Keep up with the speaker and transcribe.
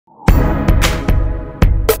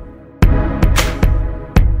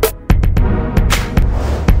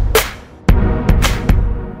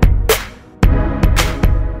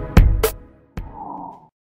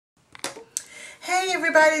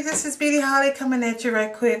everybody, this is Beauty Holly coming at you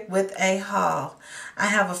right quick with a haul. I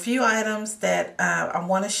have a few items that I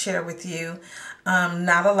want to share with you.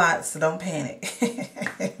 Not a lot, so don't panic.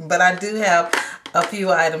 But I do have a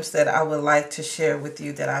few items that I would like to share with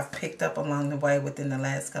you that I've picked up along the way within the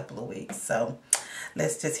last couple of weeks. So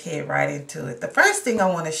let's just head right into it. The first thing I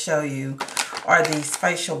want to show you are these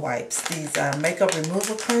facial wipes. These makeup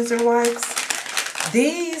removal cleanser wipes.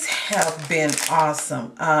 These have been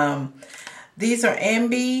awesome. These are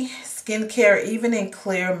Ambi Skincare Even and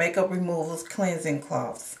Clear Makeup Removals Cleansing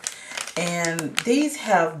Cloths. And these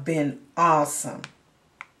have been awesome.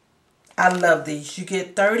 I love these. You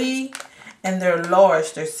get 30 and they're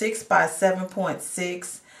large. They're 6 by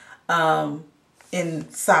 7.6 in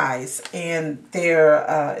size. And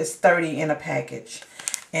they're it's 30 in a package.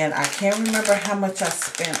 And I can't remember how much I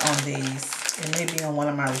spent on these. It may be on one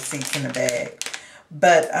of my receipts in the bag.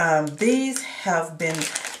 But these have been,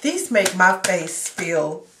 these make my face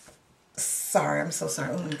feel, sorry, I'm so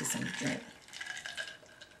sorry. Oh, let me get some drink.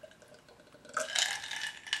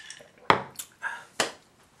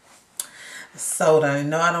 Soda.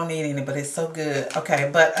 No, I don't need any, but it's so good. Okay,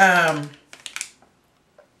 but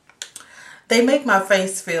they make my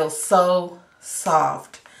face feel so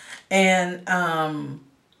soft. And I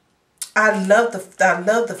love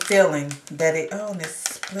the feeling that it, oh, and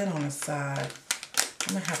it's split on the side.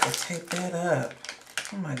 I'm going to have to tape that up.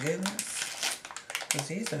 Oh my goodness. Because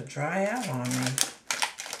these are dry out on me.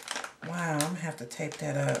 Wow, I'm going to have to tape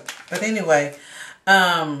that up. But anyway,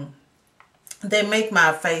 they make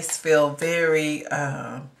my face feel very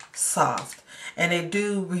soft. And they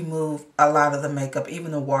do remove a lot of the makeup,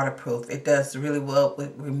 even the waterproof. It does really well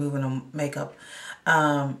with removing the makeup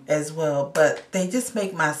as well. But they just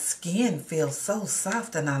make my skin feel so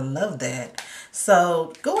soft, and I love that.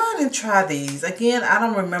 So go out and try these. Again, I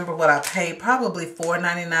don't remember what I paid. Probably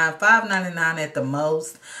 $4.99, $5.99 at the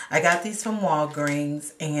most. I got these from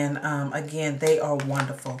Walgreens, and again, they are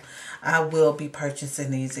wonderful. I will be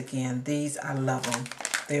purchasing these again. These, I love them.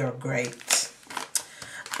 They are great.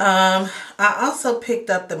 I also picked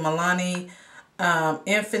up the Milani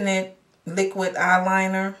Infinite Liquid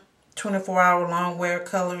Eyeliner, 24-hour long wear,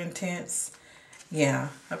 color intense. Yeah,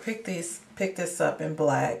 I picked this up in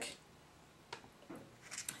black.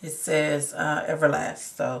 It says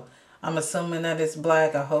Everlast, so I'm assuming that it's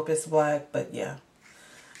black. I hope it's black, but yeah.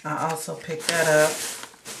 I also picked that up.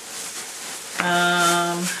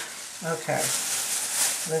 Okay.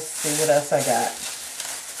 Let's see what else I got.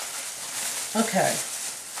 Okay.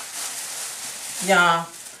 Y'all,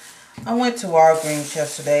 I went to Walgreens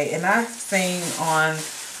yesterday, and I've seen on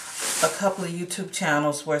a couple of YouTube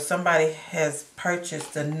channels where somebody has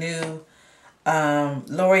purchased the new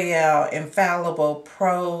L'Oreal Infallible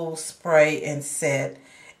Pro Spray and Set.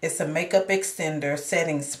 It's a makeup extender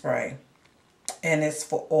setting spray, and it's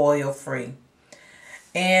for oil free.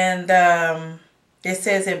 And it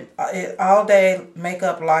says it all day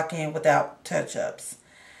makeup lock-in without touch-ups.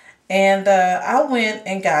 And I went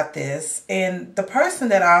and got this, and the person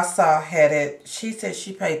that I saw had it. She said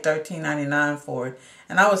she paid $13.99 for it,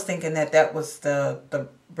 and I was thinking that that was the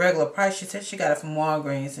regular price. She said she got it from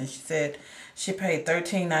Walgreens, and she said she paid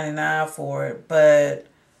 $13.99 for it. But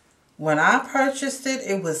when I purchased it,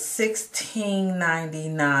 it was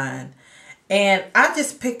 $16.99. And I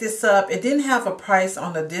just picked this up. It didn't have a price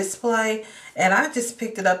on the display. And I just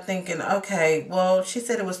picked it up thinking, okay, well, she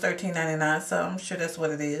said it was $13.99. So I'm sure that's what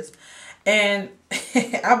it is. And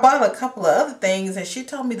I bought a couple of other things. And she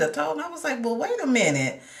told me the total. And I was like, well, wait a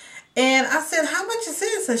minute. And I said, how much is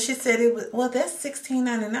this? And she said, it was, well, that's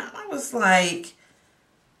 $16.99. I was like,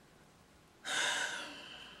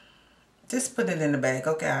 just put it in the bag.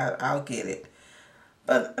 Okay, I'll get it.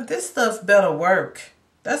 But this stuff better work.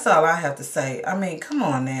 That's all I have to say. I mean, come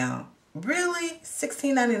on now. Really?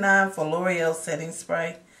 $16.99 for L'Oreal setting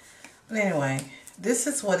spray? But anyway, this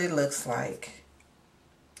is what it looks like.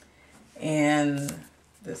 And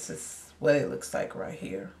this is what it looks like right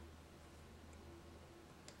here.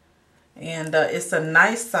 And it's a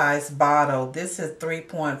nice size bottle. This is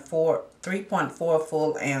 3.4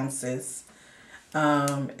 full ounces.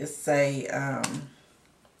 It's a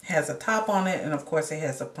has a top on it, and of course it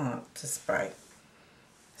has a pump to spray.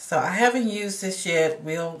 So I haven't used this yet.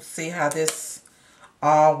 We'll see how this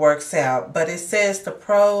all works out. But it says the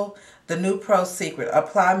new Pro Secret.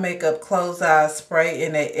 Apply makeup, close eyes, spray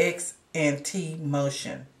in a X and T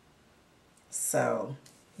motion. So,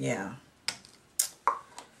 yeah.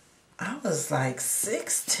 I was like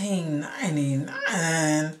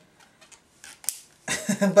 $16.99.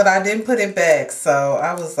 But I didn't put it back. So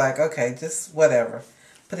I was like, okay, just whatever.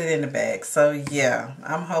 Put it in the bag. So, yeah.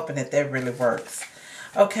 I'm hoping that really works.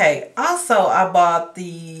 Okay, also I bought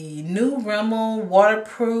the new Rimmel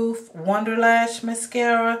Waterproof Wonder Lash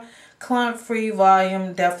Mascara. Clump free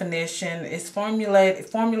volume definition. It's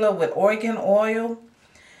formula with organ oil.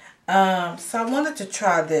 So I wanted to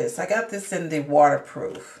try this. I got this in the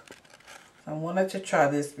waterproof. I wanted to try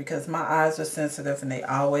this because my eyes are sensitive and they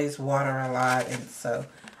always water a lot, and so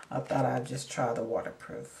I thought I'd just try the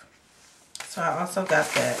waterproof. So I also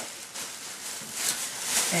got that.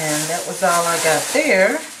 And that was all I got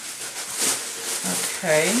there.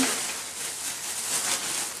 Okay.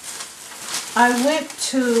 I went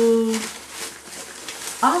to,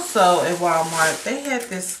 also at Walmart, they had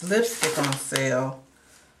this lipstick on sale.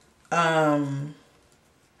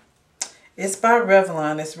 It's by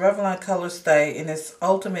Revlon. It's Revlon Color Stay, and it's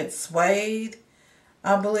Ultimate Suede,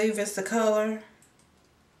 I believe it's the color.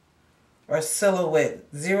 Or Silhouette,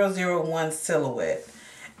 001 Silhouette.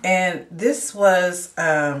 And this was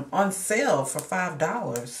on sale for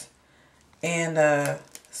 $5. And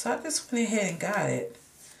so I just went ahead and got it.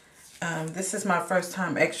 This is my first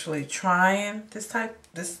time actually trying this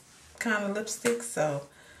kind of lipstick. So,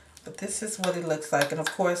 but this is what it looks like. And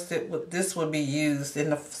of course, this would be used in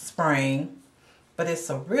the spring. But it's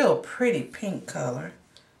a real pretty pink color.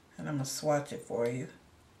 And I'm going to swatch it for you.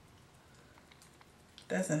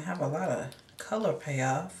 Doesn't have a lot of color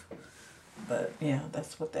payoff. But yeah,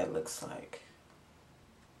 that's what that looks like.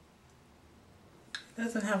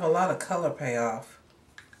 Doesn't have a lot of color payoff.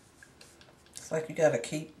 It's like you got to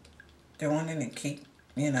keep doing it and keep,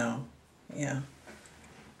 you know, yeah.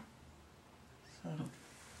 So,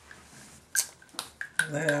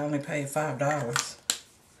 that I only paid $5.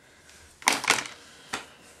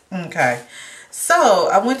 Okay, so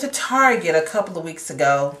I went to Target a couple of weeks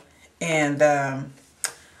ago, and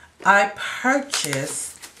I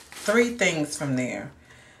purchased 3 things from there.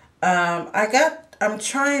 I'm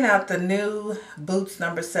trying out the new Boots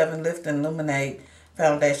No. 7 Lift and Illuminate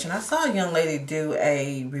foundation. I saw a young lady do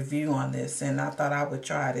a review on this, and I thought I would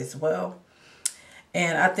try it as well.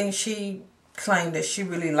 And I think she claimed that she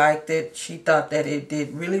really liked it. She thought that it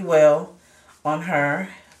did really well on her.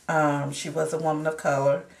 She was a woman of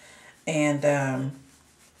color, and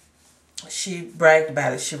she bragged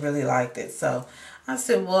about it. She really liked it. So I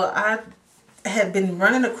said, well, I had been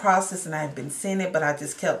running across this and I had been seeing it, but I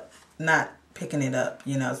just kept not picking it up,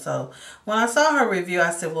 you know. So when I saw her review,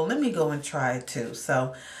 I said, well, let me go and try it too.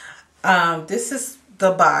 So this is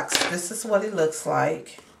the box. This is what it looks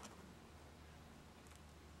like.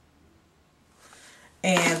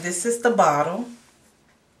 And this is the bottle.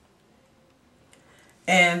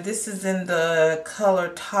 And this is in the color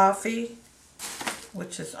Toffee,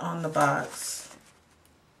 which is on the box.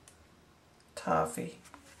 Toffee.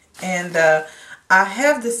 And I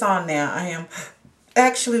have this on now. I am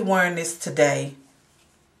actually wearing this today.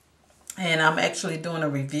 And I'm actually doing a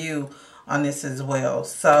review on this as well.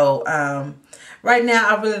 So right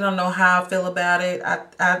now I really don't know how I feel about it.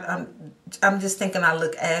 I'm just thinking I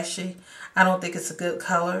look ashy. I don't think it's a good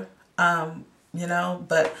color. You know,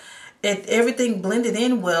 but everything blended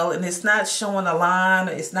in well, and it's not showing a line.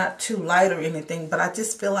 It's not too light or anything, but I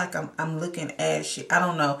just feel like I'm looking ashy. I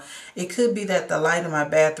don't know. It could be that the light in my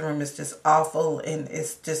bathroom is just awful, and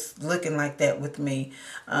it's just looking like that with me.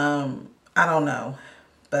 I don't know,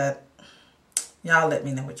 but y'all let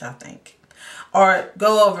me know what y'all think. Or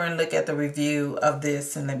go over and look at the review of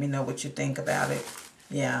this and let me know what you think about it.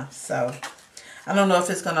 Yeah, so I don't know if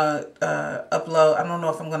it's going to upload. I don't know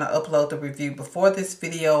if I'm going to upload the review before this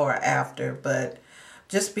video or after, but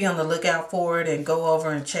just be on the lookout for it and go over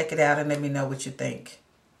and check it out and let me know what you think.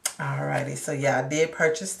 Alrighty, so yeah, I did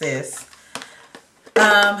purchase this.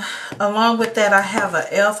 Along with that, I have a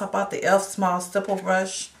I bought the e.l.f. Small Stipple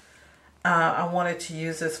Brush. I wanted to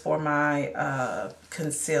use this for my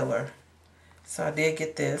concealer. So I did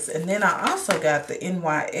get this. And then I also got the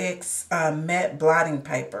NYX Matte Blotting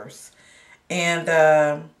Papers. And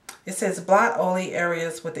it says blot oily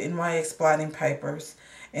areas with the NYX blotting papers,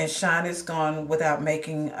 and shine is gone without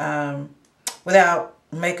making without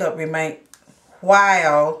makeup remain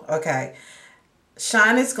while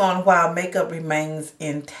shine is gone while makeup remains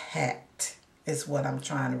intact is what I'm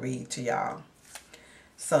trying to read to y'all.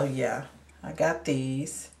 So yeah, I got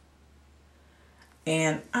these,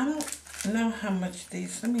 and I don't know how much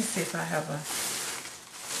these. Let me see if I have a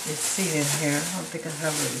receipt in here. I don't think I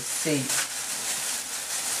have a receipt.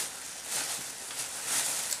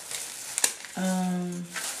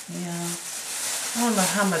 Yeah, I don't know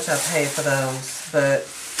how much I paid for those, but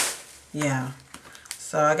yeah.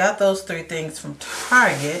 So I got those 3 things from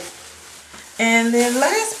Target. And then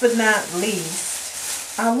last but not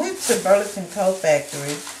least, I went to Burlington Coat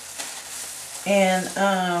Factory, and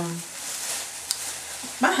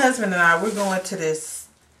My husband and I, we're going to this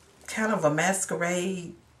kind of a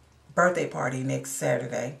masquerade birthday party next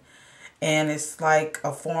Saturday. And it's like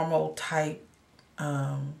a formal type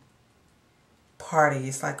party.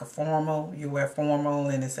 It's like a formal, you wear formal,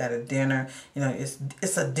 and it's at a dinner. You know,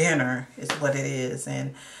 it's a dinner is what it is.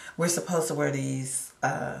 And we're supposed to wear these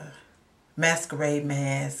masquerade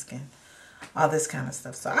masks and all this kind of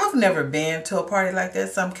stuff. So I've never been to a party like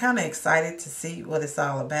this, so I'm kind of excited to see what it's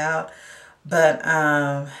all about. But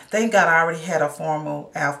thank God I already had a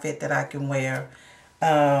formal outfit that I can wear.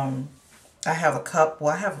 I have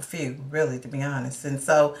I have a few, really, to be honest. And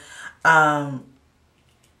so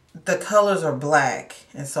the colors are black,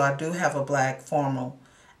 and so I do have a black formal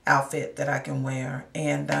outfit that I can wear.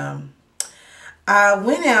 And I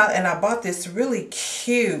went out and I bought this really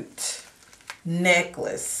cute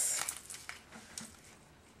necklace.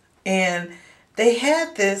 And they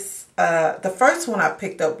had this, the first one I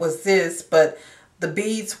picked up was this, but the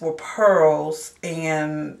beads were pearls,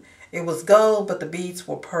 and it was gold, but the beads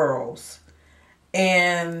were pearls.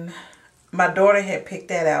 And my daughter had picked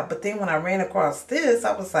that out. But then when I ran across this,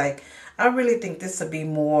 I was like, I really think this would be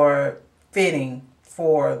more fitting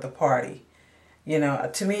for the party. You know,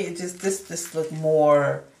 to me, it just, this looked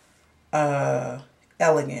more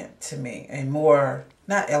elegant to me. And more,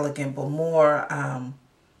 not elegant, but more,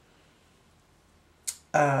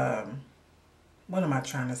 what am I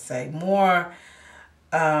trying to say? More,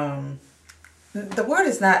 the word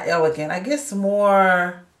is not elegant. I guess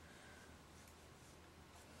more,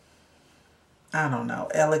 I don't know,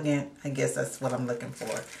 elegant. I guess that's what I'm looking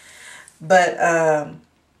for. But,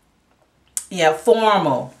 yeah,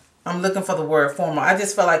 formal. I'm looking for the word formal. I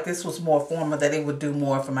just felt like this was more formal, that it would do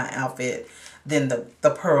more for my outfit than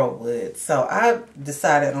the pearl would. So I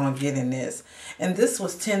decided on getting this. And this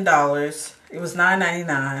was $10. It was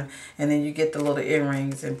 $9.99. And then you get the little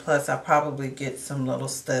earrings. And plus I probably get some little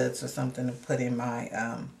studs or something to put in my,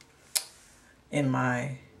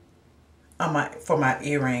 for my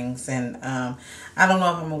earrings. And I don't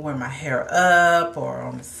know if I'm gonna wear my hair up or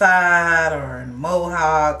on the side or in a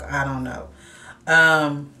mohawk. I don't know.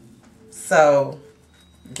 So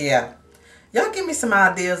yeah, y'all give me some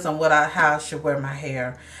ideas on how I should wear my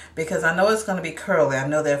hair, because I know it's gonna be curly. I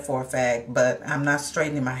know that for a fact, but I'm not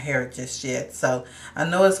straightening my hair just yet. So I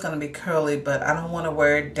know it's gonna be curly, but I don't want to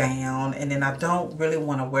wear it down, and then I don't really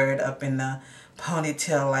want to wear it up in the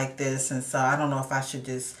ponytail like this. And so I don't know if I should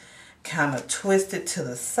just kind of twist it to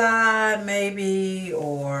the side maybe,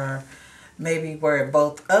 or maybe wear it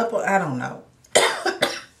both up. I don't know.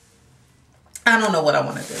 I don't know what I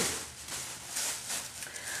want to do.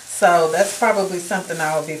 So that's probably something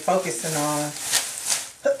I will be focusing on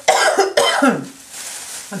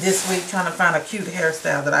this week, trying to find a cute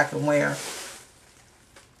hairstyle that I can wear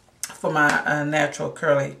for my natural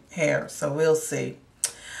curly hair. So we'll see.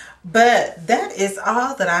 But that is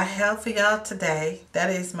all that I have for y'all today.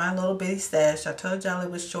 That is my little bitty stash. I told y'all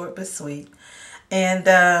it was short but sweet. And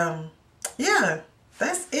yeah,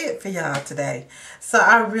 that's it for y'all today. So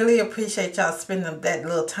I really appreciate y'all spending that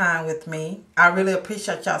little time with me. I really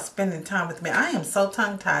appreciate y'all spending time with me. I am so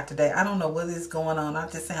tongue-tied today. I don't know what is going on. I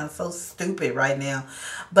just sound so stupid right now.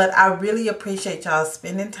 But I really appreciate y'all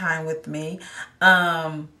spending time with me.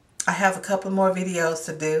 I have a couple more videos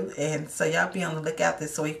to do, and so y'all be on the lookout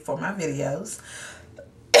this week for my videos.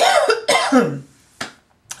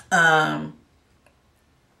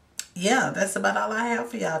 Yeah, that's about all I have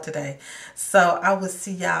for y'all today. So I will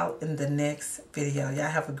see y'all in the next video. Y'all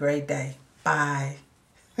have a great day. Bye.